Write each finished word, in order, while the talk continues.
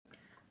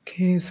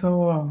Okay,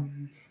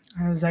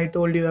 as I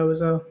told you, I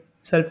was a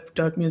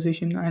self-taught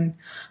musician, and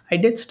I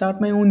did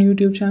start my own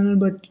YouTube channel,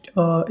 but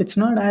it's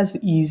not as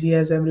easy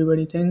as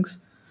everybody thinks.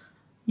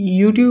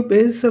 YouTube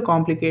is a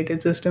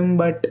complicated system,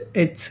 but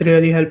it's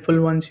really helpful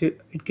once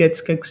it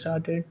gets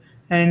kickstarted,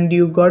 and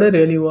you gotta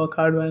really work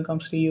hard when it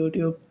comes to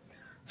YouTube.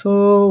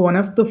 So one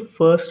of the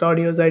first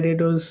audios I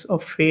did was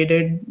of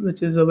Faded,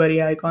 which is a very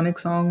iconic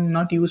song,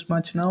 not used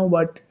much now,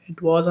 but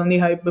it was on the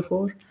hype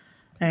before.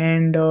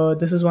 And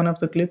this is one of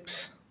the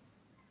clips.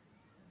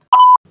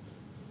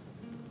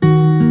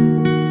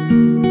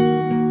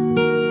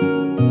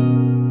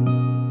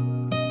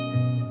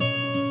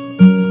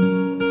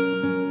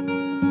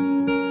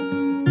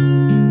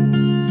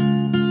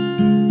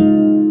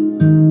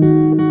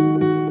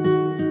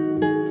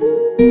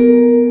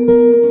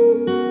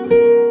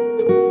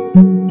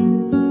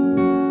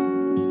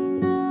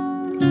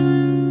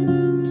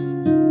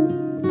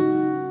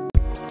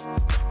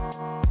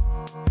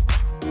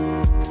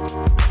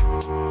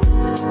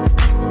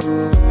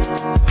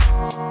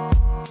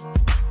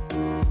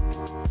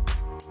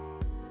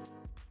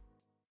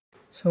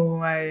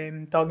 So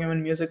I'm talking about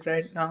music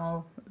right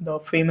now, the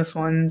famous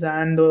ones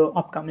and the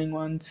upcoming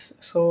ones.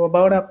 So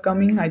about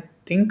upcoming, I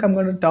think I'm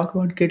going to talk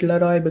about Kid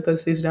Laroi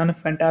because he's done a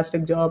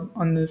fantastic job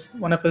on this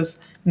one of his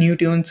new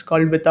tunes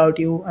called "Without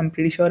You." I'm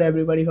pretty sure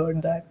everybody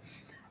heard that.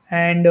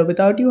 And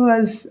 "Without You"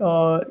 has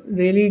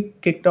really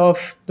kicked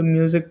off the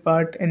music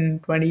part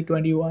in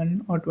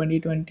 2021 or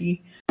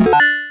 2020.